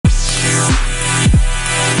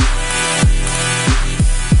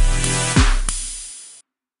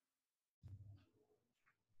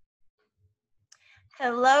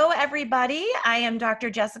Hello, everybody. I am Dr.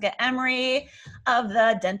 Jessica Emery of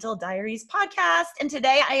the Dental Diaries podcast. And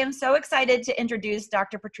today I am so excited to introduce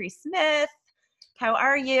Dr. Patrice Smith. How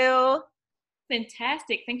are you?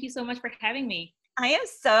 Fantastic. Thank you so much for having me. I am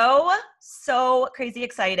so crazy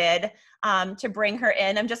excited to bring her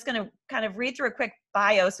in. I'm just going to kind of read through a quick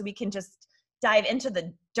bio so we can just dive into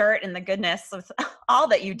the dirt and the goodness of all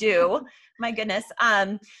that you do. My goodness.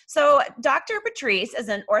 So Dr. Patrice is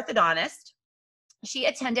an orthodontist. She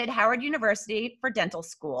attended Howard University for dental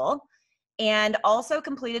school and also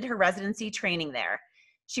completed her residency training there.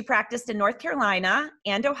 She practiced in North Carolina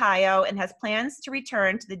and Ohio and has plans to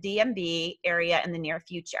return to the DMV area in the near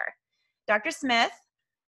future. Dr. Smith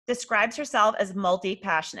describes herself as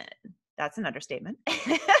multi-passionate. That's an understatement.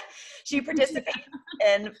 She participates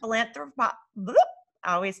in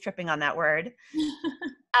always tripping on that word.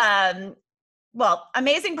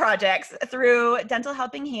 Amazing projects through Dental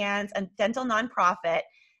Helping Hands and dental nonprofit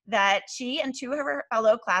that she and two of her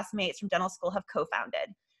fellow classmates from dental school have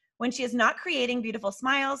co-founded. When she is not creating beautiful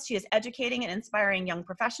smiles, she is educating and inspiring young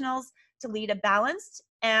professionals to lead a balanced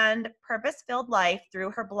and purpose-filled life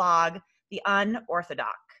through her blog, The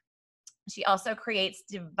UnORTHOdox. She also creates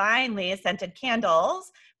divinely scented candles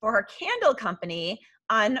for her candle company,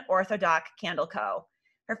 UnORTHOdox Candle Co.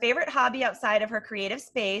 Her favorite hobby outside of her creative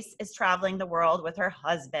space is traveling the world with her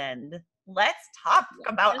husband. Let's talk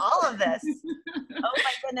about all of this. Oh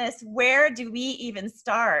my goodness, where do we even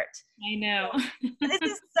start? I know. This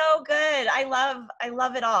is so good. I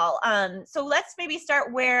love it all. So let's maybe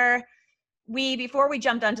start where before we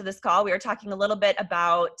jumped onto this call, we were talking a little bit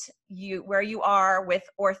about where you are with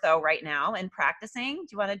ortho right now and practicing. Do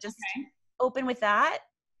you want to just open with that?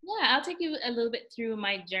 Yeah, I'll take you a little bit through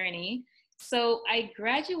my journey. So I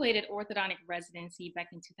graduated orthodontic residency back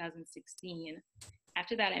in 2016.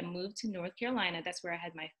 After that, I moved to North Carolina. That's where I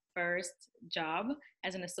had my first job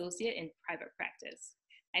as an associate in private practice.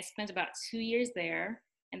 I spent about 2 years there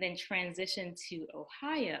and then transitioned to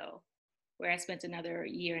Ohio, where I spent another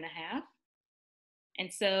year and a half.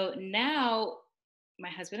 And so now my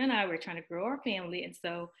husband and I were trying to grow our family. And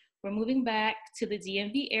so we're moving back to the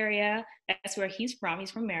DMV area. That's where he's from. He's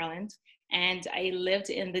from Maryland. And I lived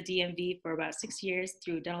in the DMV for about 6 years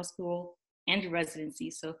through dental school and residency.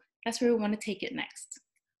 So that's where we want to take it next.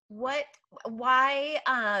 Why?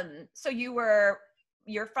 So you're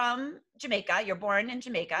from Jamaica. You're born in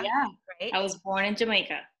Jamaica. Yeah, right? I was born in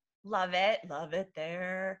Jamaica. Love it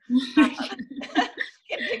there.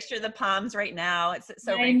 Can picture the palms right now. It's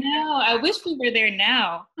so I know. I wish we were there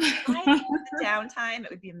now. I know, the downtime, it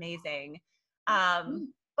would be amazing.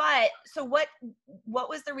 But so what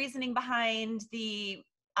was the reasoning behind the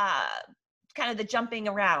kind of the jumping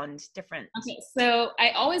around different? Okay, so I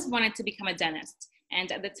always wanted to become a dentist.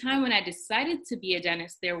 And at the time when I decided to be a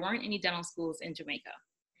dentist, there weren't any dental schools in Jamaica.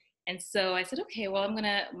 And so I said, okay, well, I'm going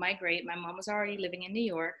to migrate. My mom was already living in New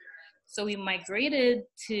York. So we migrated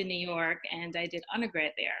to New York and I did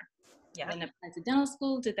undergrad there. Yeah. Then applied to dental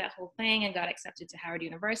school, did that whole thing and got accepted to Howard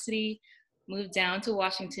University, moved down to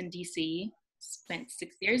Washington, D.C., spent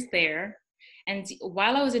 6 years there. And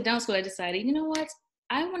while I was in dental school, I decided, you know what,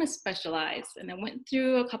 I want to specialize. And I went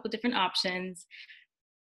through a couple different options.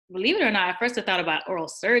 Believe it or not, at first I thought about oral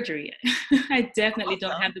surgery. I definitely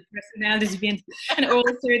don't have the personality to be an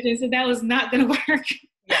oral surgeon, so that was not going to work.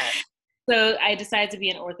 Yeah. So I decided to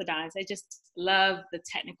be an orthodontist. I just love the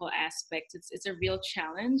technical aspect. It's a real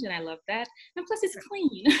challenge, and I love that. And plus, it's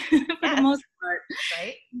clean for the most part.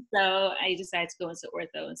 Right. So I decided to go into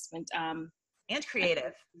ortho and spent and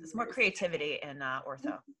creative. There's more creativity in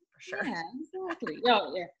ortho. Sure. Yeah, exactly.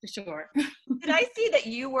 Oh, yeah, for sure. Did I see that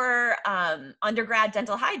you were undergrad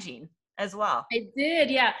dental hygiene as well? I did,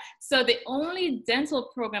 yeah. So the only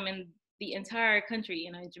dental program in the entire country,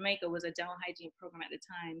 in Jamaica, was a dental hygiene program at the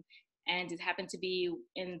time, and it happened to be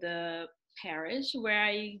in the parish where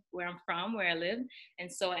I'm from, where I live, and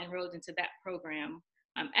so I enrolled into that program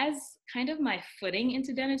as kind of my footing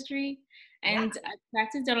into dentistry, and I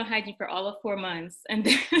practiced dental hygiene for all of 4 months, and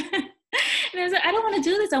then and I was like, I don't want to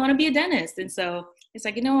do this. I want to be a dentist. And so it's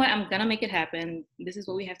like, you know what? I'm going to make it happen. This is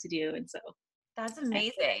what we have to do. And so. That's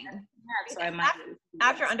amazing. Yeah, so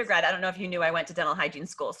after undergrad, I don't know if you knew I went to dental hygiene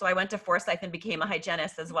school. So I went to Forsyth and became a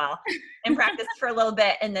hygienist as well and practiced for a little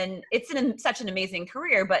bit. And then it's such an amazing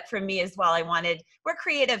career. But for me as well, we're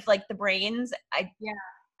creative, like the brains.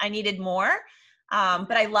 I needed more.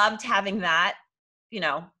 But I loved having that,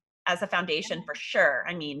 as a foundation for sure.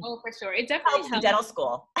 I mean, oh, for sure. It definitely helped in dental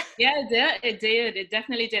school. Yeah, it did. It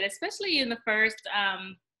definitely did. Especially in the first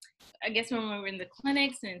I guess when we were in the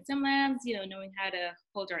clinics and sim labs, you know, knowing how to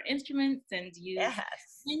hold our instruments and use Yes.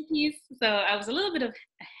 handpiece. So I was a little bit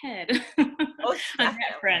ahead on Most that front.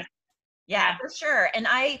 definitely. Yeah, Yeah. for sure. And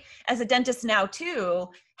I, as a dentist now too,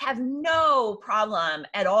 have no problem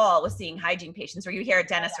at all with seeing hygiene patients where you hear a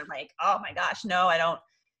dentist are like, oh my gosh, no, I don't,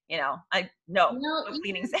 no, You know, no even,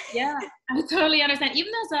 cleanings. yeah, I totally understand.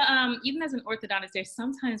 Even as an orthodontist, there's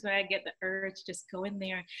sometimes where I get the urge to just go in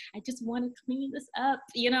there. I just want to clean this up,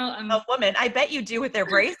 you know. A woman, I bet you do with their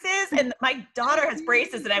braces. And my daughter has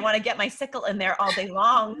braces and I want to get my sickle in there all day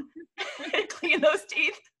long and clean those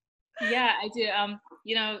teeth. Yeah, I do.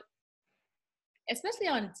 You know, especially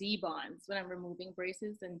on D-bonds when I'm removing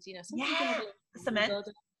braces, and you know, sometimes they have Yeah. a little Cement.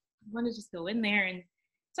 buildup. I want to just go in there, and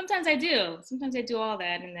sometimes I do. Sometimes I do all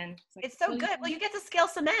that, and then it's like, It's so well, good. Well, you get to scale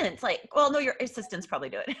cement. Like, well, no, your assistants probably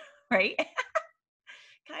do it, right?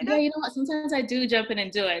 Kind yeah, of. you know what? Sometimes I do jump in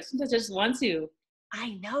and do it. Sometimes I just want to.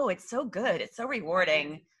 I know. It's so good. It's so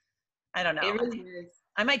rewarding. I don't It know. really is.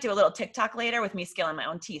 I might do a little TikTok later with me scaling my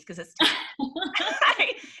own teeth because it's time.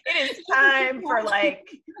 It is time for like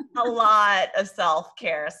a lot of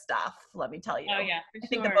self-care stuff, let me tell you. Oh yeah, I for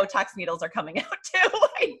think the sure. Botox needles are coming out too.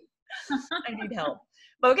 I need help.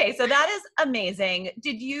 Okay, so that is amazing.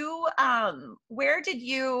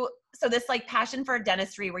 So this like passion for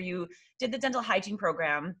dentistry where you did the dental hygiene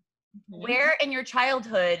program, Mhm. where in your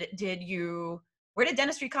childhood where did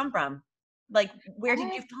dentistry come from? Like, where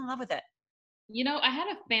did you fall in love with it? You know, I had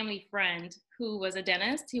a family friend who was a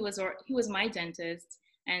dentist. He was my dentist,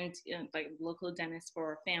 and you know, like local dentist for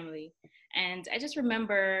our family. And I just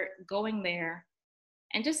remember going there,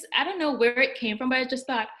 and just I don't know where it came from, but I just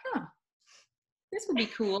thought, huh, this would be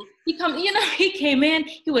cool. He came in.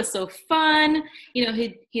 He was so fun. You know,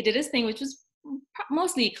 he did his thing, which was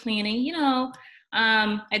mostly cleaning. You know,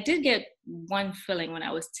 I did get one filling when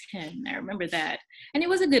I was 10. I remember that, and it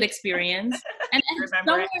was a good experience. And Remember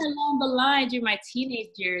somewhere it? along the line during my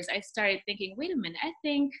teenage years, I started thinking, wait a minute, I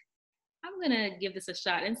think I'm gonna give this a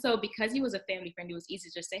shot. And so because he was a family friend, it was easy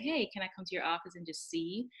to just say, hey, can I come to your office and just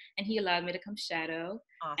see? And he allowed me to come shadow.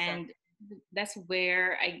 Awesome. And that's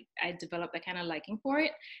where I developed that kind of liking for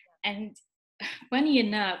it. And funny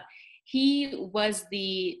enough, he was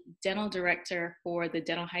the dental director for the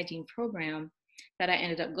dental hygiene program that I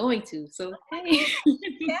ended up going to. So hey,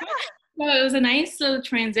 Yeah. so it was a nice little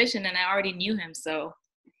transition, and I already knew him. So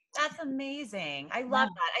That's amazing. I yeah. love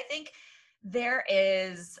that. I think there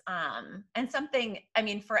is, and something, I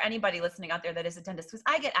mean, for anybody listening out there that is a dentist, because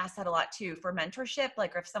I get asked that a lot too for mentorship,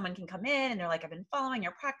 like if someone can come in and they're like, I've been following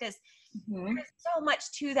your practice. Mhm. There's so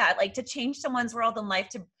much to that, like to change someone's world in life,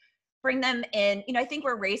 to bring them in. I think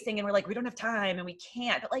we're racing and we're like, we don't have time and we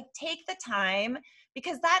can't, but like take the time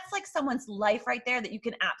because that's like someone's life right there that you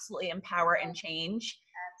can absolutely empower and change.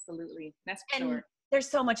 Absolutely, that's for And sure. there's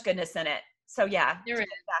so much goodness in it. So yeah, There to is.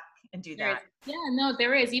 go back and do There is. that. Yeah, no,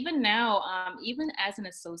 there is. Even now, even as an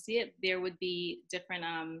associate, there would be different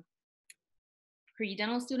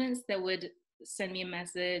pre-dental students that would send me a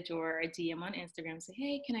message or a DM on Instagram and say,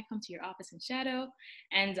 hey, can I come to your office and shadow?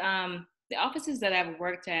 And the offices that I've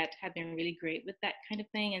worked at have been really great with that kind of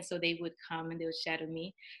thing. And so they would come and they would shadow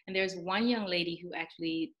me. And there's one young lady who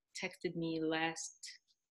actually texted me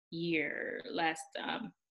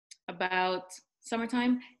about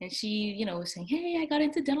summertime, and she, you know, was saying, hey, I got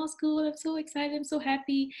into dental school, I'm so excited, I'm so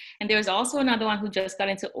happy. And there's also another one who just got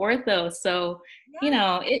into ortho. So you Yeah.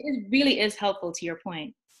 know, it really is helpful to your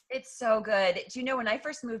point. It's so good. Do you know when I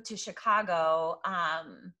first moved to Chicago,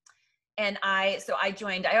 and I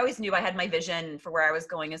joined, I always knew I had my vision for where I was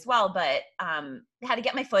going as well, but had to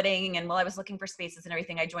get my footing. And while I was looking for spaces and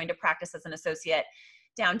everything, I joined a practice as an associate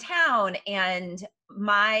downtown. And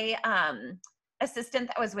my assistant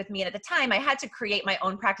that was with me, and at the time I had to create my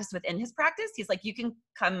own practice within his practice. He's like, you can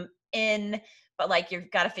come in, but like you've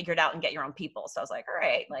got to figure it out and get your own people. So I was like, all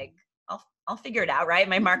right, like I'll figure it out, right?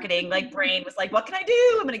 My marketing like brain was like, what can I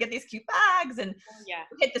do? I'm gonna get these cute bags and Oh, yeah.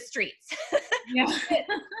 hit the streets. Yeah. Which I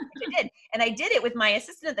did. And I did it with my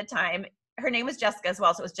assistant at the time. Her name was Jessica as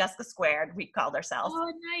well. So it was Jessica Squared, we called ourselves.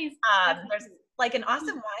 Oh, nice. There's like an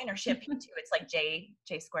awesome wine or champagne too. It's like J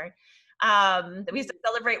Squared. That we used to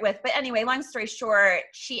celebrate with. But anyway, long story short,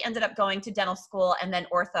 she ended up going to dental school and then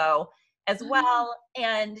ortho as well.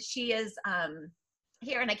 And she is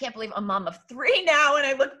here, and I can't believe a mom of 3 now. And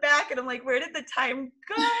I look back and I'm like, where did the time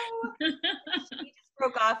go? She just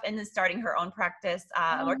broke off and is starting her own practice,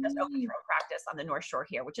 or just opened her own practice on the North Shore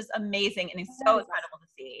here, which is amazing and it's so incredible to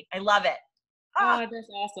see. I love it. Oh, Oh, that's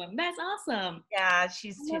awesome. That's awesome. yeah,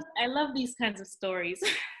 she's I love these kinds of stories.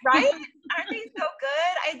 right. Aren't they so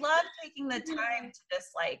good? I love taking the time to just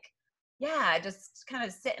like Yeah, just kind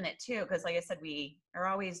of sit in it too. Cause like I said, we are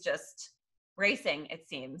always just racing, it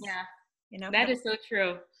seems, Yeah, you know, that is so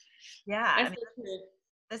true. yeah. I That's mean, so true.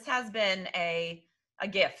 this has been a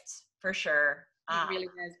gift for sure. It really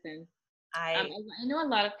has been. I, I know a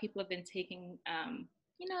lot of people have been taking,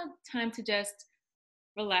 time to just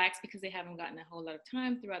relax because they haven't gotten a whole lot of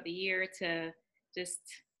time throughout the year to just,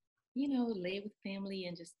 lay with family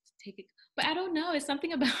and just take it. But I don't know. It's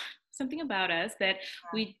something about something about us that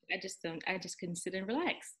I just couldn't sit and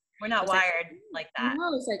relax. we're It not was like, wired like that.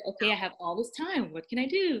 no, it's like, okay, I have all this time. What can I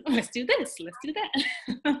do? Let's do this. Let's do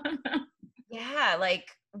that. Yeah, like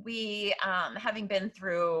we having been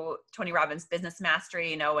through Tony Robbins' business mastery,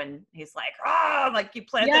 you know, and he's like, oh, like you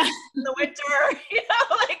plant this Yeah. in the winter,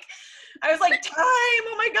 like I was like, time,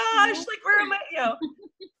 oh my gosh, like where am I,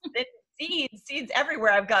 it, seeds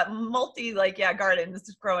everywhere. I've got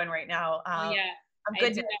gardens growing right now. Oh yeah, I'm I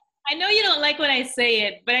good. do. I know you don't like when I say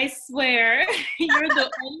it, but I swear you're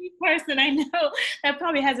the only person I know that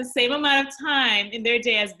probably has the same amount of time in their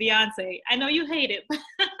day as Beyonce. I know you hate it, but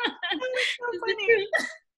It's so it's the funny. truth.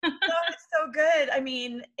 No, it's so good. I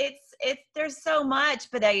mean, it's there's so much,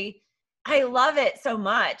 but I love it so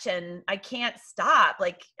much and I can't stop.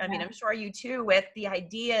 Like, I mean, Yeah, I'm sure you too with the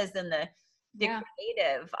ideas and the yeah,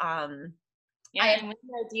 creative. yeah. I And when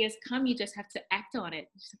the ideas come, you just have to act on it.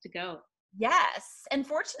 You just have to go. yes. And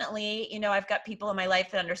fortunately, I've got people in my life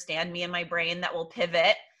that understand me and my brain that will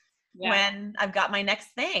pivot Yeah, when I've got my next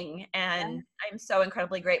thing. yeah, And I'm so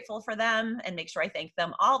incredibly grateful for them and make sure I thank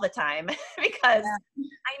them all the time because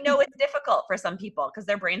I know it's difficult for some people because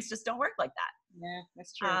their brains just don't work like that. yeah.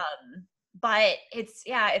 That's true. But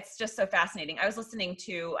it's just so fascinating. I was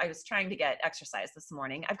trying to get exercise this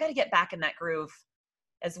morning. I've got to get back in that groove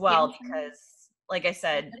as Yeah. well because like I Yeah,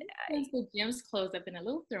 said, ever since the gym's closed, I've been a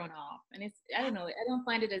little thrown off, and I don't know, I don't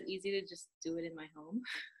find it as easy to just do it in my home.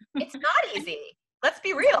 it's not easy. Let's be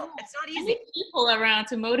It's real. not. It's not I easy. need people around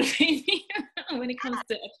to motivate me when it comes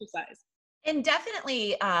to exercise. And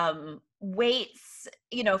definitely weights,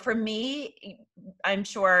 for me, I'm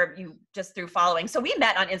sure you just through following. So we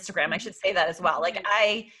met on Instagram. I should say that as well. Like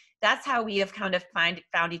that's how we have kind of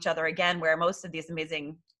found each other again, where most of these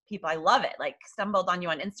amazing people, I love it, like stumbled on you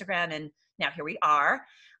on Instagram and now here we are.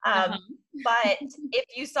 Uh-huh. But if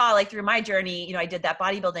you saw like through my journey, I did that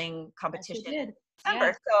bodybuilding I sure competition in did. Yeah.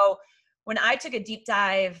 December. So when I took a deep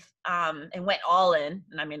dive and went all in,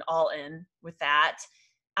 and I mean all in with that,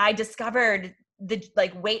 I discovered the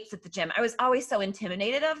like weights at the gym. I was always so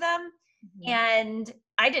intimidated of them. Mhm. And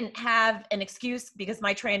I didn't have an excuse because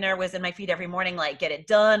my trainer was in my feet every morning, like, get it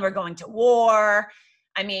done. We're going to war.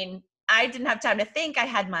 I mean, I didn't have time to think. I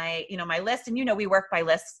had my list and, we work by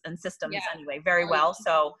lists and systems Yeah. anyway, very Oh, yeah. well.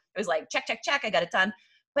 So it was like, check, check, check. I got it done.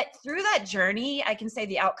 But through that journey, I can say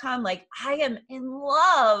the outcome, like I am in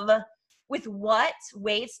love with what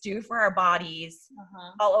weights do for our bodies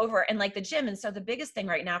Uh-huh. all over and like the gym. And so the biggest thing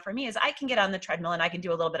right now for me is I can get on the treadmill and I can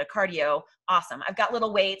do a little bit of cardio. Awesome. I've got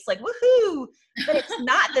little weights like woohoo, but it's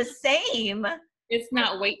not the same. It's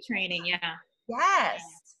not weight training. Yeah. Yes.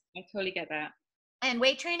 I totally get that. And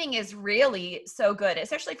weight training is really so good,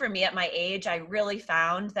 especially for me at my age. I really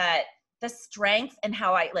found that the strength and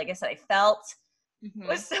how like I said, I felt Hmm.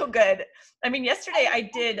 was so good. I mean, yesterday I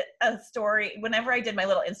did a story, whenever I did my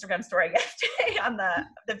little Instagram story yesterday on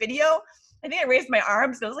the video, I think I raised my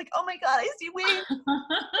arms and I was like, oh my God, I see wings. I'm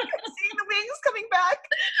seeing the wings coming back.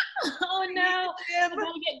 Oh no, I gotta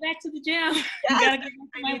get back to the gym. Yes, Gotta get back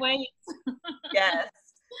to my weights. yes.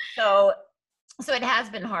 So it has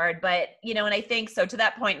been hard, but and I think so to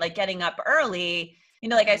that point, like getting up early,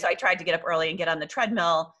 so I tried to get up early and get on the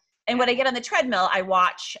treadmill. And when I get on the treadmill, I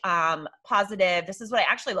watch positive. This is what I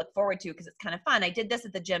actually look forward to because it's kind of fun. I did this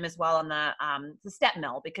at the gym as well on the step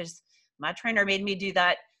mill because my trainer made me do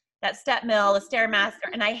that step mill, the stairmaster,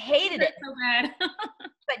 and I hated it. So bad.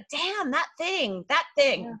 But damn, that thing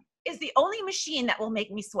Yeah. is the only machine that will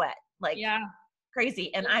make me sweat like Yeah.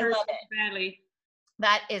 crazy, and It I hurts love so it. badly.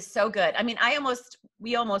 That is so good. I mean,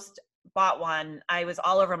 we almost bought one. I was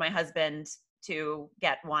all over my husband to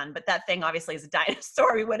get one, but that thing obviously is a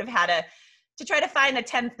dinosaur. We would have had to try to find a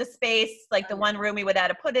tenth the space, like the one room we would have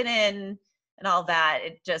to put it in and all that.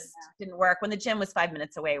 It just didn't work when the gym was 5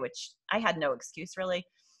 minutes away, which I had no excuse really.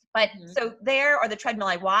 But so there or the treadmill,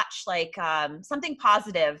 I watch like something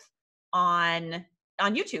positive on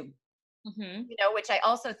YouTube, which I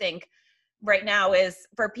also think right now is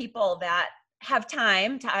for people that have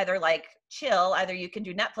time to either like chill, either you can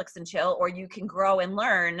do Netflix and chill, or you can grow and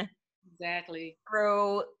learn Exactly.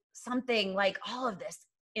 through something like all of this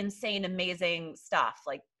insane, amazing stuff.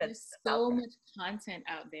 Like There's that's out so there. much content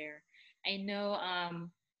out there. I know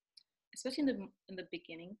especially in the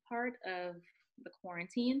beginning part of the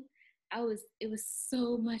quarantine, it was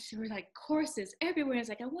so much. There were like courses everywhere. I was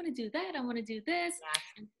like, I want to do that. I want to do this.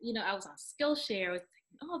 And, I was on Skillshare. I was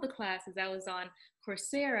taking all the classes. I was on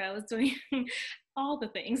Coursera. I was doing all the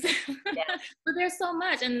things. Yes. But there's so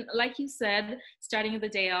much. And like you said, starting the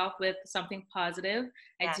day off with something positive.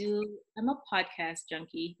 Yes. I'm a podcast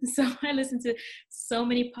junkie. So I listen to so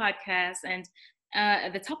many podcasts, and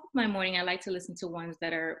at the top of my morning, I like to listen to ones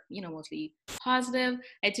that are, mostly positive.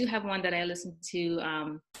 I do have one that I listen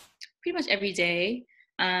to pretty much every day.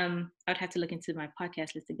 I would have to look into my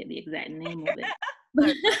podcast list to get the exact name of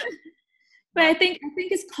it. But I think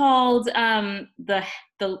it's called the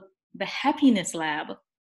Happiness Lab.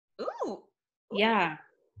 Ooh. Yeah.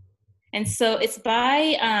 And so it's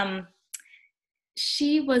by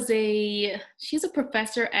she's a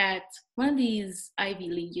professor at one of these Ivy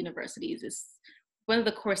League universities. It's one of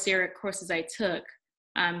the Coursera courses I took.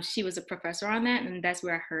 She was a professor on that, and that's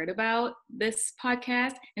where I heard about this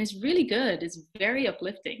podcast. And it's really good. It's very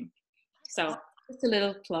uplifting. So just a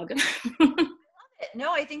little plug.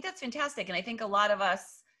 No, I think that's fantastic. And I think a lot of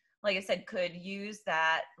us, like I said, could use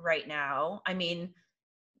that right now. I mean,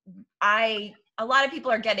 a lot of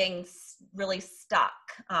people are getting really stuck.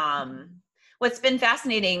 What's been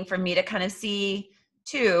fascinating for me to kind of see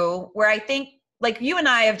too, where I think like you and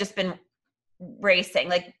I have just been racing,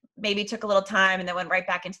 like maybe took a little time and then went right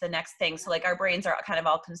back into the next thing. So like our brains are kind of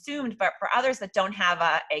all consumed, but for others that don't have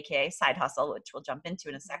a AKA side hustle, which we'll jump into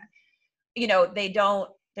in a second,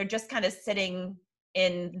 they're just kind of sitting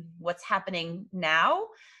in what's happening now.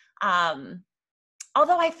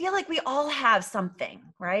 Although I feel like we all have something,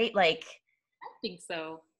 right? Like, I think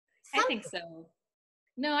so. I think so.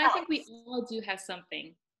 No, I think we all do have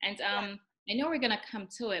something. And I know we're going to come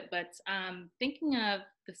to it, but thinking of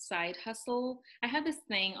the side hustle, I have this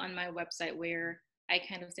thing on my website where I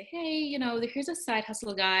kind of say, hey, here's a side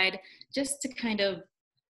hustle guide just to kind of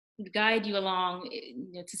guide you along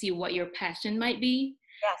to see what your passion might be.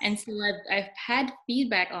 Yes. And so I've had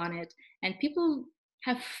feedback on it, and people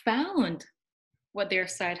have found what their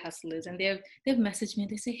side hustle is, and they've messaged me.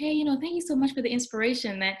 They say, hey, thank you so much for the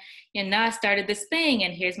inspiration that now I started this thing,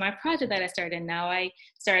 and here's my project that I started, and now I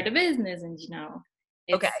started a business, and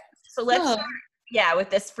okay, so let's start,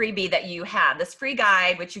 with this freebie that you have, this free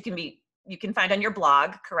guide, which you can find on your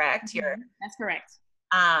blog, correct? Mm-hmm. That's correct.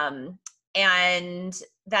 And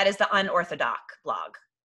that is the UnORTHOdox blog.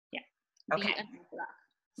 Yeah. Okay.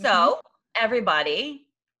 So everybody,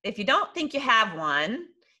 if you don't think you have one,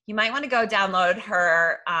 you might want to go download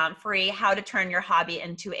her free How to Turn Your Hobby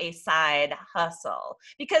into a Side Hustle.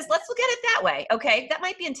 Because let's look at it that way, okay? That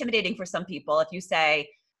might be intimidating for some people if you say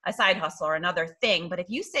a side hustle or another thing. But if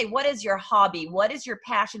you say, what is your hobby? What is your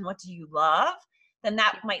passion? What do you love? Then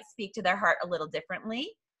that might speak to their heart a little differently.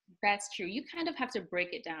 That's true. You kind of have to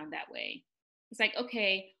break it down that way. It's like,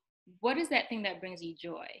 okay, what is that thing that brings you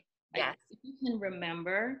joy? Like, yes. If you can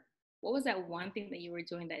remember, what was that one thing that you were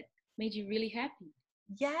doing that made you really happy?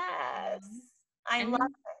 Yes. I love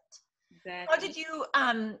it. Exactly.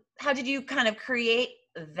 How did you kind of create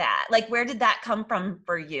that? Like, where did that come from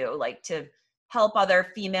for you? Like to help other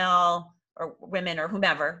female or women or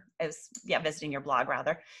whomever is visiting your blog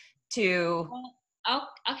rather to. Well, I'll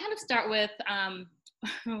kind of start with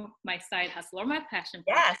my side hustle or my passion.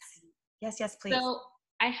 Yes, please. So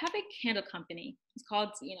I have a candle company. It's called,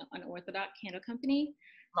 UnORTHOdox Candle Company.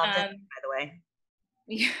 Loved it, by the way.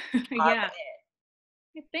 Yeah.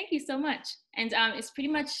 Thank you so much. And it's pretty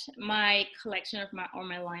much my collection of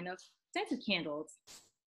my line of scented candles.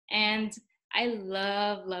 And I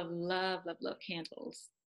love, love, love, love, love candles,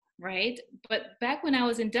 right? But back when I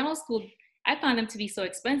was in dental school, I found them to be so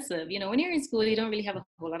expensive. When you're in school, you don't really have a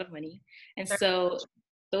whole lot of money. And so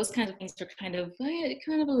those kinds of things are kind of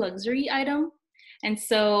a luxury item. And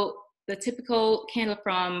so the typical candle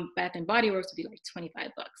from Bath and Body Works would be like $25.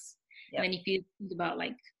 Yep. And then if you think about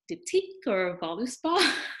like Diptyque or Voluspa,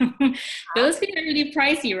 those things are really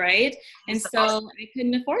pricey, right? And so I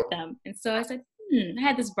couldn't afford them. And so I said, I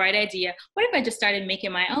had this bright idea. What if I just started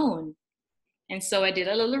making my own? And so I did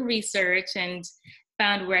a little research and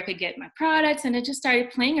found where I could get my products, and I just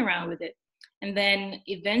started playing around with it. And then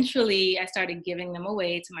eventually I started giving them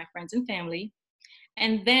away to my friends and family.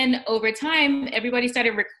 And then over time, everybody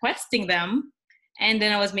started requesting them. And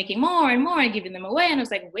then I was making more and more and giving them away. And I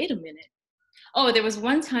was like, wait a minute. Oh, there was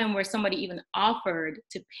one time where somebody even offered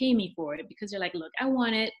to pay me for it because they're like, look, I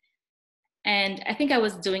want it. And I think I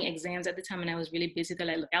was doing exams at the time and I was really busy. They're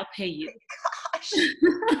like, look, I'll pay you. Oh my gosh.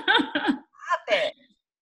 Stop it.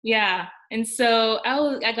 Yeah. And so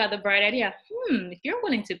I got the bright idea, if you're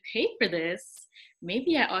willing to pay for this,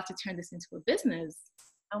 maybe I ought to turn this into a business.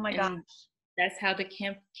 Oh my gosh. And that's how the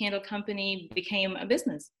candle company became a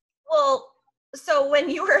business. Well, so when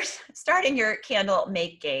you were starting your candle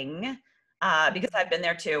making, because I've been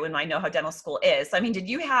there too, and I know how dental school is. I mean, did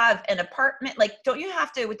you have an apartment? Like, don't you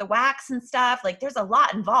have to with the wax and stuff? Like, there's a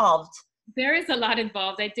lot involved. There is a lot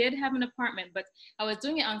involved. I did have an apartment, but I was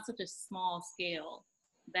doing it on such a small scale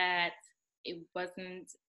that it wasn't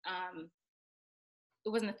um, it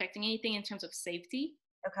wasn't affecting anything in terms of safety.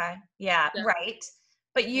 Okay. Yeah. So, Right.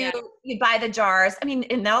 But yeah. you buy the jars. I mean,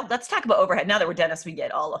 and now let's talk about overhead. Now that we're dentists, we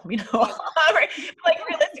get all of them, Oh, right? Like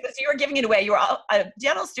realistically, so you were giving it away. You were a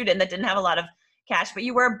dental student that didn't have a lot of cash, but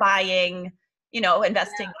you were buying,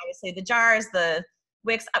 investing, yeah. obviously the jars, the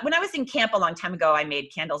wicks. When I was in camp a long time ago, I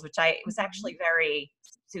made candles, which I was actually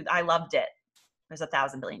I loved it. It was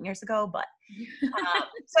 1,000 billion years ago, but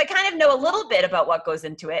so I kind of know a little bit about what goes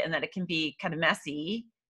into it and that it can be kind of messy,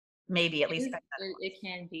 maybe at least. It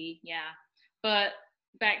can be, yeah. But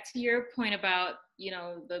back to your point about,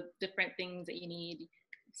 the different things that you need.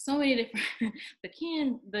 So many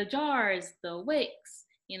different, the jars, the wicks,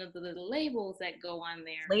 the little labels that go on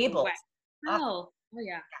there. The Labels. wax itself. Oh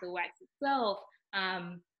yeah, the wax itself.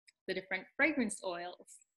 The different fragrance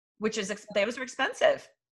oils. Which is, those are expensive.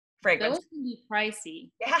 Fragrance. Those can be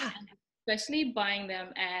pricey. Yeah. Especially buying them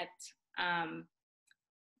at,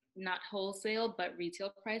 not wholesale, but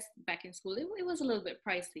retail price. Back in school, it was a little bit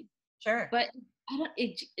pricey. Sure. But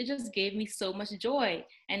it just gave me so much joy.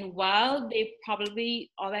 And while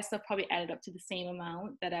all that stuff probably added up to the same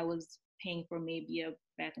amount that I was paying for maybe a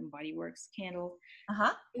Bath and Body Works candle,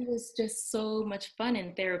 it was just so much fun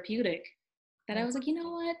and therapeutic that I was like, you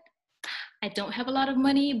know what? I don't have a lot of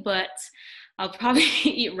money, but I'll probably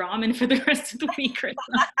eat ramen for the rest of the week or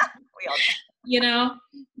something.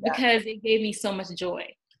 Because it gave me so much joy.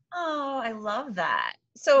 Oh, I love that.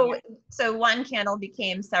 So one candle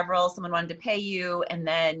became several, someone wanted to pay you, and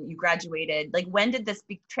then you graduated. Like, when did this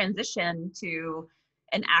transition to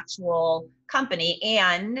an actual company?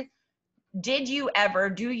 And do you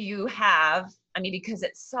have, I mean, because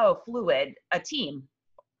it's so fluid, a team?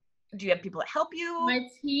 Do you have people that help you? My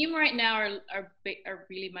team right now are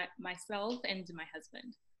really myself and my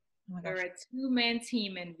husband. Oh my gosh. We're a two-man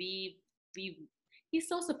team, and he's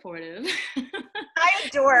so supportive. I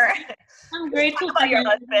adore. I'm grateful about your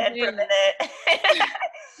husband for a minute.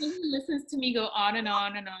 He listens to me go on and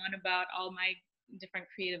on and on about all my different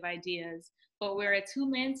creative ideas. But we're a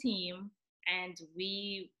two-man team, and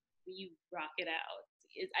we rock it out.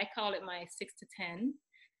 I call it my 6 to 10.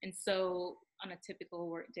 And so on a typical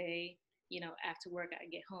work day, after work, I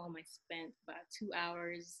get home, I spend about 2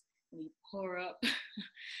 hours, and we pour up,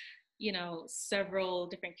 several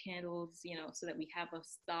different candles, so that we have a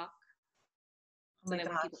stock. So that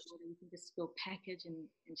when people order, we can just go package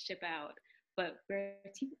and ship out. But we're a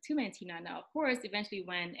two-man team now. Of course, eventually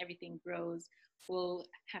when everything grows, we'll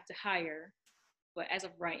have to hire. But as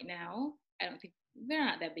of right now, I don't think they're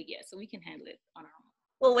not that big yet, so we can handle it on our own.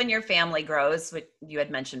 Well, when your family grows, what you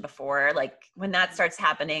had mentioned before, like when that starts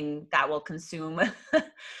happening, that will consume. Oh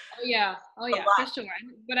yeah, for sure.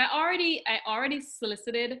 But I already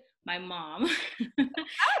solicited my mom.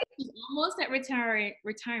 She's almost at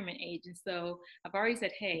retirement age, and so I've already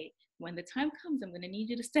said, hey, when the time comes, I'm going to need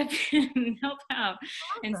you to step in and help out.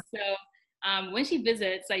 Awesome. And so when she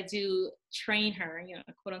visits, I do train her,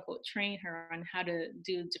 quote unquote, train her on how to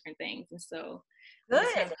do different things. And so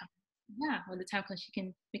good. When the time comes, she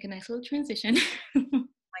can make a nice little transition. Oh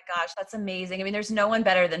my gosh, that's amazing. I mean, there's no one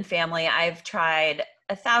better than family. I've tried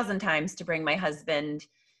 1,000 times to bring my husband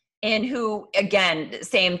in, who, again,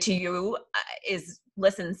 same to you,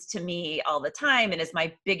 listens to me all the time and is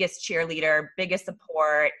my biggest cheerleader, biggest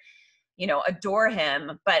support, adore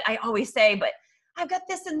him. But I always say, but I've got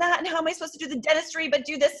this and that, and how am I supposed to do the dentistry, but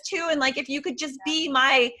do this too? And like, if you could just be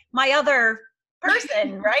my other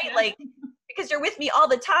person, right? Like, because you're with me all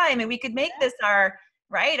the time, and we could make this our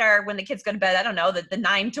when the kids go to bed, I don't know, the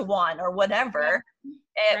 9 to 1 or whatever.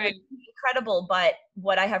 It would be incredible. But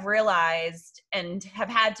what I have realized and have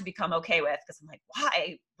had to become okay with, because I'm like,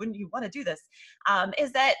 why wouldn't you want to do this?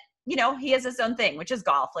 Is that, he has his own thing, which is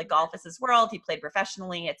golf. Like, golf is his world. He played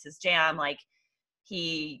professionally. It's his jam. Like,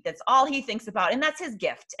 that's all he thinks about. And that's his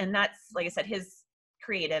gift. And that's, like I said, his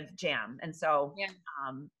creative jam. And so,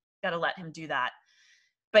 got to let him do that.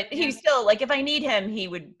 But he's still, like, if I need him, he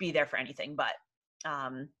would be there for anything. But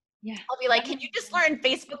I'll be like, can you just learn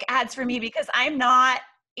Facebook ads for me? Because I'm not,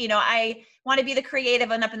 I want to be the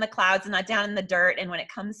creative and up in the clouds and not down in the dirt. And when it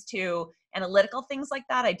comes to analytical things like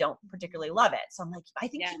that, I don't particularly love it. So I'm like, I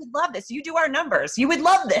think you would love this. You do our numbers. You would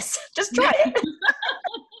love this. Just try it.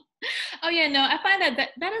 Oh yeah, no, I find that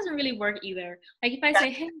doesn't really work either. Like if I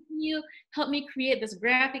say, hey, can you help me create this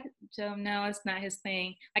graphic? So no, it's not his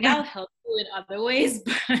thing. Like I'll help you in other ways,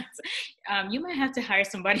 but you might have to hire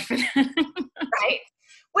somebody for that. Right.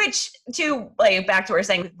 Which, to like back to what we're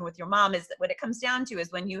saying with your mom, is that what it comes down to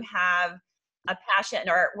is when you have a passion,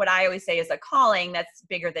 or what I always say is a calling that's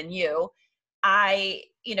bigger than you,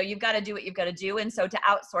 you've got to do what you've got to do. And so to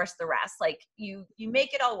outsource the rest, like you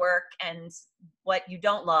make it all work, and what you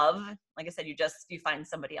don't love, like I said, you find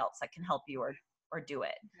somebody else that can help you or do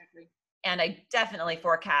it. Exactly. And I definitely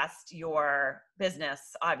forecast your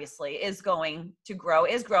business obviously is growing,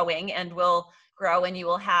 and will grow, and you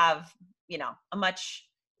will have, a much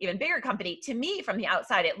even bigger company. To me, from the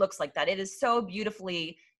outside, it looks like that. It is so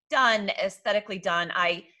beautifully done, aesthetically done.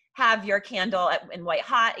 I have your candle in white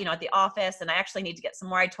hot, at the office, and I actually need to get some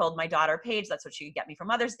more. I told my daughter Paige that's what she could get me for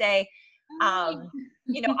Mother's Day. I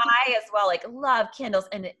as well like love candles,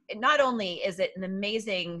 and not only is it an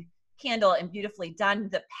amazing candle and beautifully done,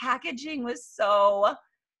 the packaging was so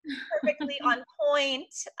perfectly on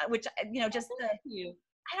point, which just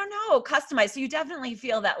I don't know, customized. So you definitely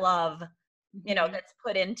feel that love, that's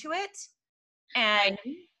put into it. And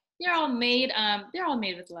they're all made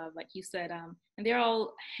with love, like you said, and they're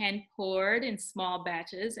all hand poured in small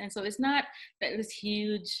batches, and so it's not that this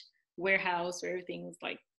huge warehouse where everything's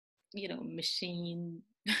like machine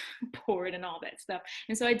poured and all that stuff.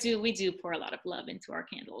 And so we do pour a lot of love into our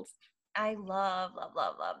candles. I love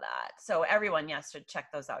that. So everyone, yes, should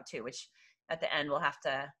check those out too, which at the end we'll have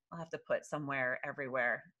to put somewhere,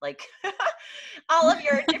 everywhere, like all of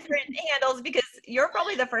your different handles, because you're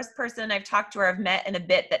probably the first person I've talked to or I've met in a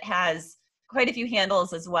bit that has quite a few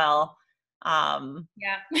handles as well.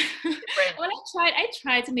 Yeah. Well, I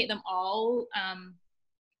tried to make them all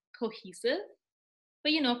cohesive,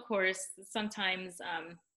 but of course, sometimes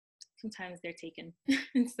they're taken.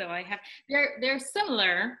 So they're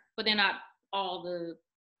similar, but they're not all the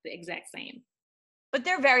exact same. But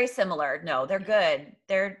they're very similar. No, they're good.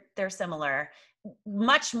 They're similar.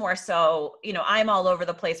 Much more so, I'm all over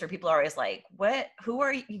the place where people are always like, who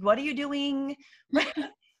are you? What are you doing? But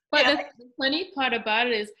the funny part about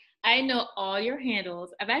it is I know all your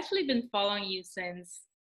handles. I've actually been following you since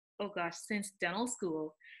dental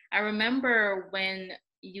school. I remember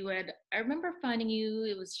finding you,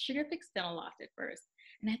 it was Sugar Fix Dental Loft at first.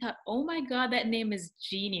 And I thought, oh my God, that name is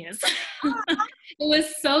genius. It was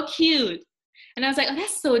so cute. And I was like, oh,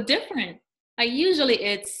 that's so different. Like usually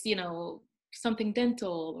it's, something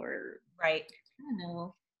dental or right. I don't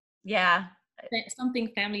know. Yeah. Something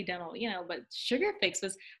family dental, but Sugar Fix I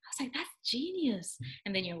was like, that's genius.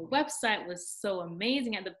 And then your website was so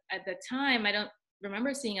amazing. At the time, I don't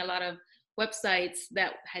remember seeing a lot of websites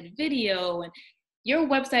that had video, and your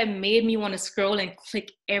website made me want to scroll and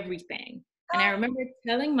click everything. And I remember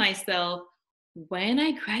telling myself, when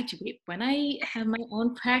I graduate, when I have my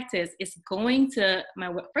own practice, it's going to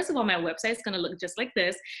first of all, my website is going to look just like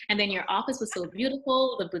this. And then your office was so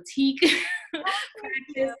beautiful, the boutique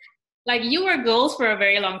practice. Like you were goals for a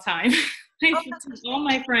very long time. I told all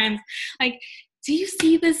my friends, like, do you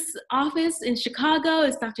see this office in Chicago?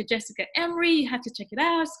 It's Dr. Jessica Emery. You have to check it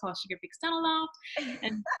out. It's called Sugar Fix Dental Loft.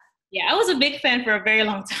 And yeah, I was a big fan for a very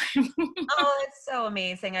long time. Oh, it's so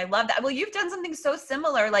amazing. I love that. Well, you've done something so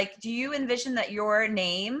similar. Like, do you envision that your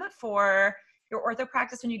name for your ortho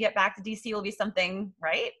practice when you get back to DC will be something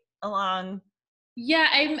right along? Yeah,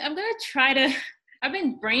 I'm going to try to, I've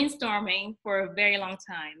been brainstorming for a very long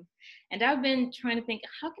time. And I've been trying to think,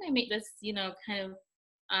 how can I make this, kind of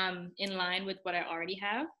in line with what I already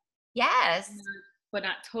have? Yes. But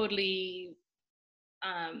not totally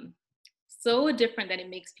so different that it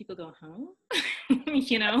makes people go, huh?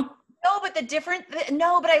 No, but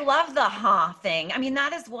but I love the thing. I mean,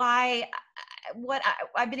 that is why what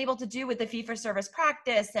I've been able to do with the fee-for-service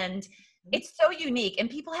practice, and it's so unique, and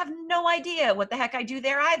people have no idea what the heck I do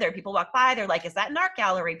there either. People walk by, they're like, is that an art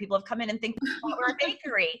gallery? People have come in and think we're a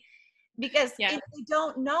bakery, because they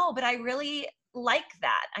don't know, but I really like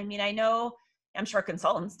that. I mean, I'm sure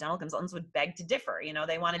dental consultants would beg to differ.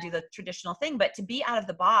 They want to do the traditional thing, but to be out of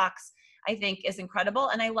the box, I think is incredible.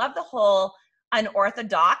 And I love the whole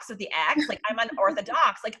UnORTHOdox with the X. Like, I'm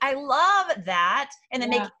UnORTHOdox. Like, I love that. And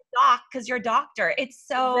then make it doc because you're a doctor. It's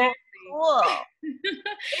so cool.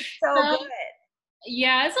 It's so good.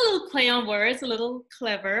 Yeah, it's a little play on words, a little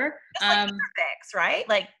clever. Just like Sugar Fix, right?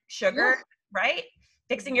 Like sugar, right?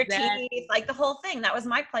 Fixing your teeth, like the whole thing. That was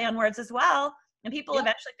my play on words as well. And people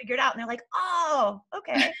eventually figured out, and they're like, oh,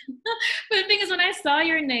 okay. But the thing is, when I saw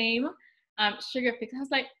your name, Sugar Fix, I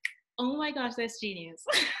was like, oh my gosh, that's genius.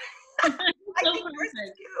 I think yours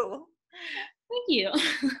is too. Thank you.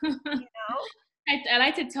 I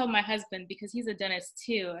like to tell my husband, because he's a dentist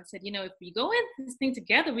too. I said, if we go in this thing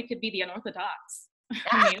together, we could be the unorthodox.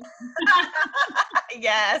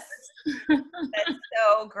 Yes. That's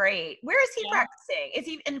so great. Where is he Yeah. practicing? Is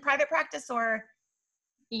he in private practice or?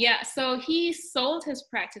 Yeah, so he sold his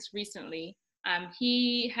practice recently.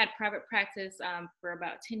 He had private practice for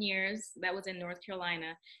about 10 years. That was in North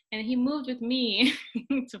Carolina. And he moved with me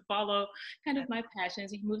to follow kind of my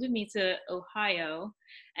passions. He moved with me to Ohio.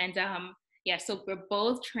 And yeah, so we're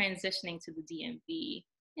both transitioning to the DMV,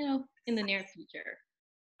 in the near future.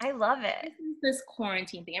 I love it. This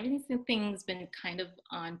quarantine thing, everything's been kind of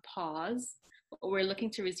on pause, but we're looking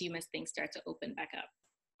to resume as things start to open back up.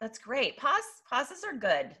 That's great. Pauses are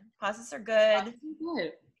good. Pauses are good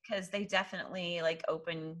Good. because they definitely like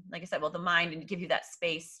open, like I said, well, the mind and give you that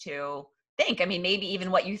space to think. I mean, maybe even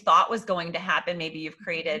what you thought was going to happen, maybe you've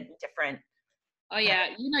created different. Oh yeah,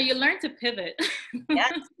 you learn to pivot.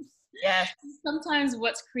 Yes. Yes. Sometimes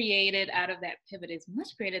what's created out of that pivot is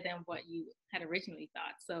much greater than what you had originally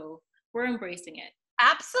thought. So we're embracing it.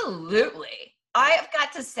 Absolutely. I have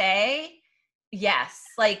got to say, yes,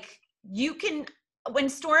 like you can, when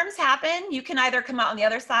storms happen, you can either come out on the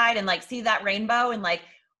other side and like see that rainbow and like,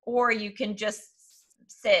 or you can just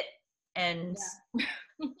sit and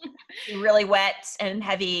be really wet and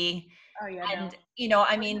heavy. Oh yeah. And, no.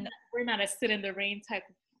 I mean, we're not a sit in the rain type.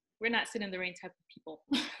 We're not sit in the rain type of people.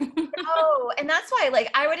 oh, and that's why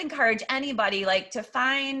like I would encourage anybody like to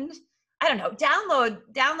find, I don't know,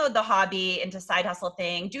 download the hobby into side hustle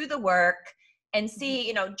thing, do the work and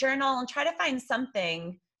see, journal and try to find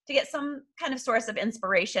something to get some kind of source of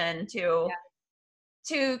inspiration to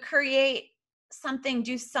create something,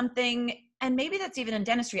 do something. And maybe that's even in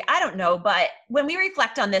dentistry. I don't know. But when we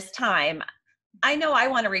reflect on this time, I know I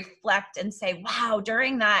want to reflect and say, wow,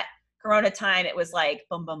 during that Corona time, it was like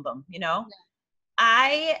boom, boom, boom,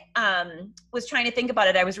 I was trying to think about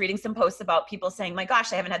it. I was reading some posts about people saying, my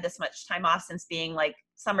gosh, I haven't had this much time off since being like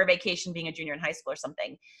summer vacation, being a junior in high school or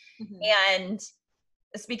something. Mm-hmm. And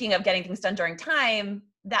speaking of getting things done during time,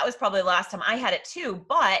 that was probably the last time I had it too,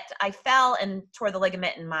 but I fell and tore the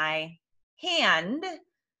ligament in my hand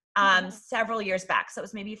several years back. So it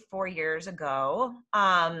was maybe 4 years ago.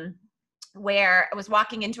 Where I was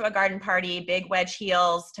walking into a garden party, big wedge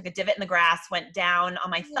heels, took a divot in the grass, went down on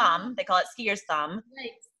my thumb. They call it skier's thumb.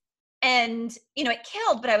 Nice. And, it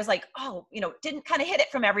killed, but I was like, oh, didn't kind of hit it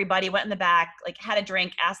from everybody, went in the back, like had a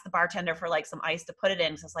drink, asked the bartender for like some ice to put it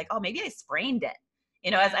in. So I was like, oh, maybe I sprained it,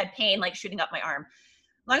 as I had pain, like shooting up my arm.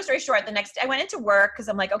 Long story short, the next day I went into work because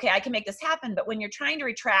I'm like, okay, I can make this happen. But when you're trying to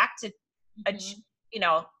retract to,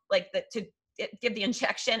 to give the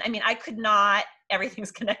injection, I mean, I could not,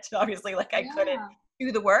 everything's connected, obviously, like I couldn't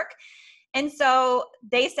do the work. And so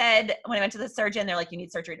they said, when I went to the surgeon, they're like, you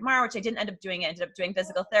need surgery tomorrow, which I didn't end up doing. I ended up doing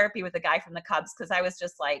physical therapy with a guy from the Cubs because I was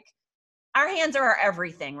just like, our hands are our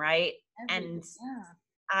everything, right? And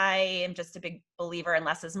I am just a big believer in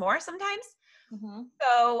less is more sometimes. Mm-hmm.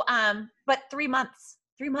 So, but 3 months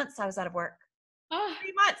I was out of work. 3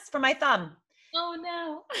 months for my thumb. Oh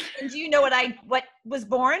no. And do you know what was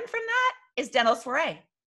born from that is dental soiree.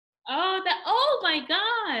 Oh my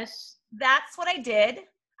gosh. That's what I did.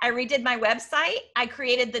 I redid my website. I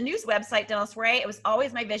created the news website, Dental Soiree. It was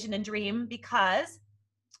always my vision and dream because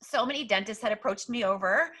so many dentists had approached me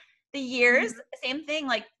over the years. Same thing,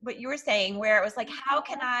 like what you were saying, where it was like, how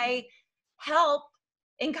can I help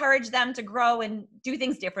encourage them to grow and do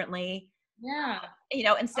things differently? Yeah.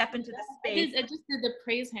 And step into the space. I just did the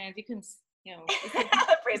praise hands. You can,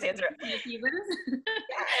 praise hands. Yes.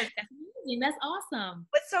 That's awesome.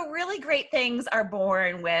 But so really great things are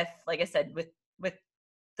born with, like I said, with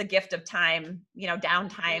the gift of time,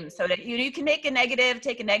 downtime, so that you can make a negative,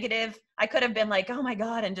 take a negative. I could have been like, oh my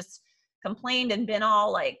God, and just complained and been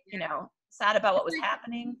all like, sad about what was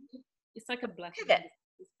happening. It's like a blessing. Pivot.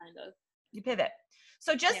 Kind of. You pivot.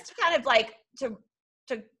 So just kind of like to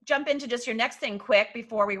jump into just your next thing quick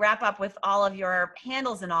before we wrap up with all of your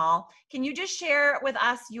handles and all, can you just share with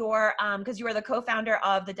us your, because you are the co-founder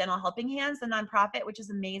of the Dental Helping Hands, the nonprofit, which is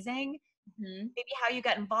amazing. Mm-hmm. Maybe how you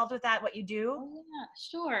got involved with that, what you do? Oh, yeah,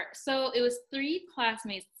 sure. So it was 3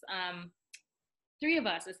 classmates, 3 of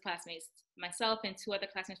us as classmates, myself and 2 other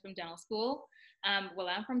classmates from dental school. Well,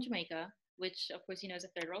 I'm from Jamaica, which of course, is a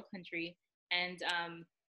third world country. And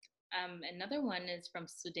another one is from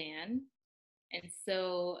Sudan. And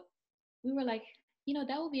so we were like,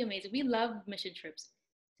 that would be amazing. We love mission trips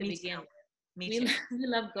to begin with. We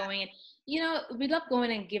love going and, we love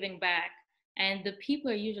going and giving back. And the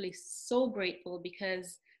people are usually so grateful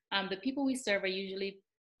because the people we serve are usually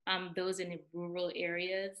those in the rural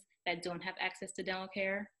areas that don't have access to dental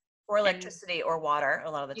care. Or electricity or water a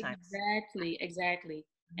lot of the times. Exactly.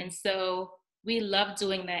 And so we love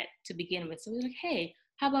doing that to begin with. So we're like, hey,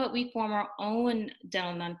 how about we form our own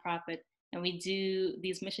dental nonprofit and we do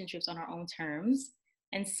these mission trips on our own terms.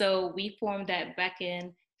 And so we formed that back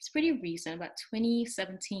in, it's pretty recent, about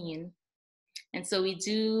 2017. And so we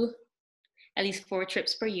do at least 4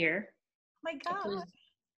 trips per year. Oh my God.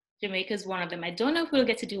 Jamaica is one of them. I don't know if we'll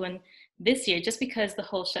get to do one this year just because the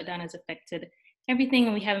whole shutdown has affected everything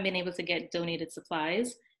and we haven't been able to get donated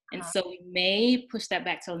supplies. And so we may push that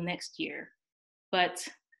back till next year. But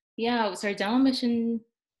yeah, it was our dental mission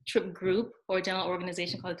trip group or dental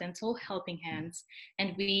organization called Dental Helping Hands.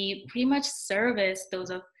 And we pretty much service those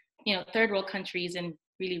of, third world countries and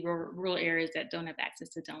really rural areas that don't have access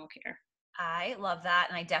to dental care. I love that.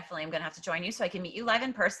 And I definitely am going to have to join you so I can meet you live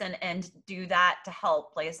in person and do that to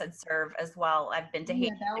help, like I said, serve as well. I've been to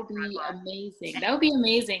Haiti. That would be amazing. That would be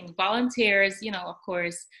amazing. Volunteers, of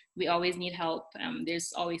course, we always need help.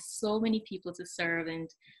 There's always so many people to serve and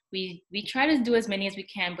we try to do as many as we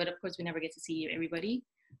can, but of course we never get to see everybody.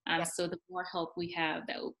 So the more help we have,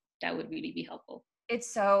 that would really be helpful.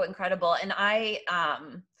 It's so incredible. And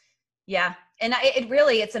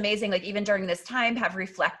it's amazing, like even during this time, have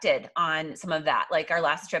reflected on some of that, like our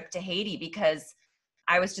last trip to Haiti, because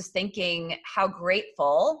I was just thinking how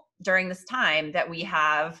grateful during this time that we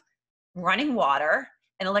have running water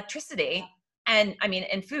and electricity and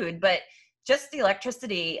food, but just the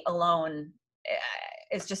electricity alone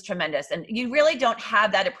is just tremendous. And you really don't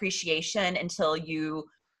have that appreciation until you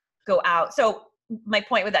go out. So my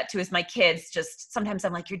point with that too is my kids just, sometimes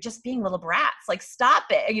I'm like, you're just being little brats. Like, stop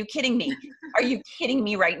it. Are you kidding me? Are you kidding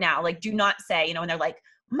me right now? Like, do not say, and they're like,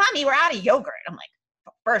 Mommy, we're out of yogurt. I'm like,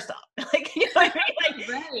 first off, like, you know what I mean? Like,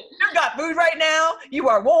 right. You've got food right now. You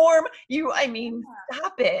are warm.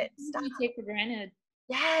 Stop it. Stop. We take for granted.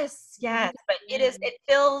 Yes. But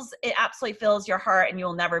it absolutely fills your heart and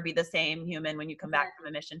you'll never be the same human when you come back from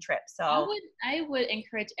a mission trip. So I would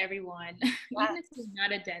encourage everyone, even if you're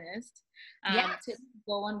not a dentist, to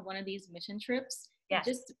go on one of these mission trips.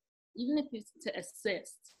 Just even if it's to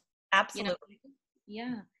assist. Absolutely.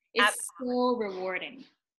 It's so rewarding.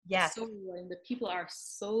 Yes. It's so rewarding. The people are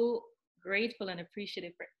so grateful and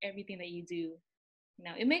appreciative for everything that you do.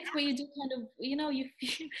 It makes what you do kind of,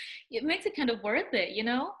 it makes it kind of worth it,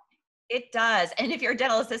 It does. And if you're a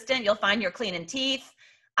dental assistant, you'll find you're cleaning teeth.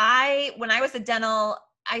 I think I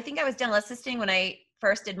was dental assisting when I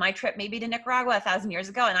first did my trip maybe to Nicaragua 1,000 years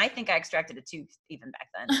ago. And I think I extracted a tooth even back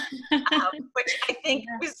then, which I think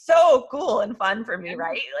was so cool and fun for me,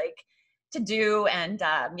 right? Like to do. And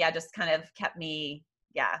just kind of kept me,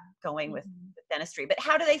 going with dentistry. But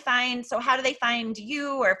how do they find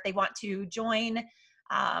you, or if they want to join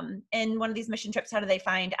in one of these mission trips, how do they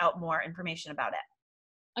find out more information about it?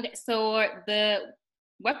 Okay, so the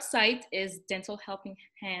website is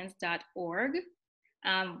dentalhelpinghands.org,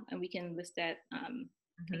 and we can list that in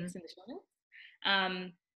the show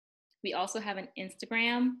notes. We also have an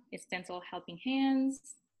Instagram. It's Dental Helping Hands.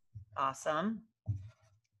 Awesome.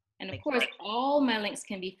 And of course, all my links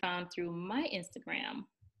can be found through my Instagram,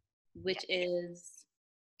 which is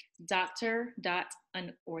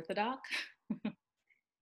dr.unorthodox.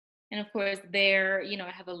 And of course, there,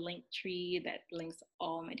 I have a link tree that links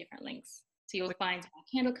all my different links. So you'll find my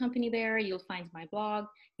candle company there. You'll find my blog.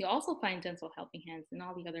 You'll also find Dental Helping Hands and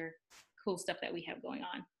all the other cool stuff that we have going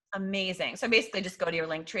on. Amazing. So basically just go to your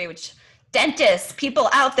link tree, which dentists, people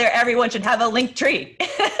out there, everyone should have a link tree.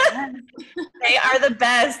 They are the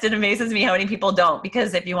best. It amazes me how many people don't,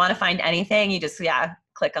 because if you want to find anything, you just,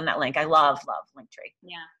 click on that link. I love Linktree.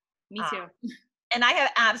 Yeah, me too. And I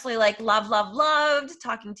have absolutely loved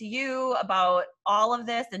talking to you about all of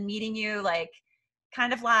this and meeting you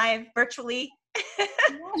kind of live virtually.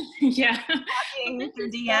 Yeah. Talking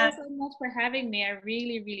through DM. Thank you so much for having me. I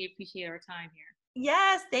really, really appreciate our time here.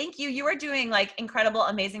 Yes, thank you. You are doing incredible,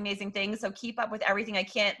 amazing things. So keep up with everything. I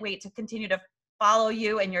can't wait to continue to follow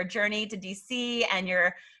you and your journey to DC and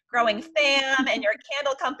your growing fam and your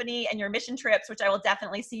candle company and your mission trips, which I will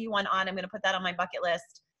definitely see you on. I'm going to put that on my bucket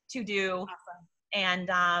list to do. Awesome. And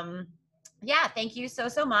thank you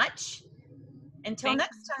so much. Until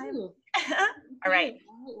next time. All right.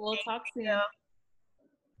 We'll talk soon.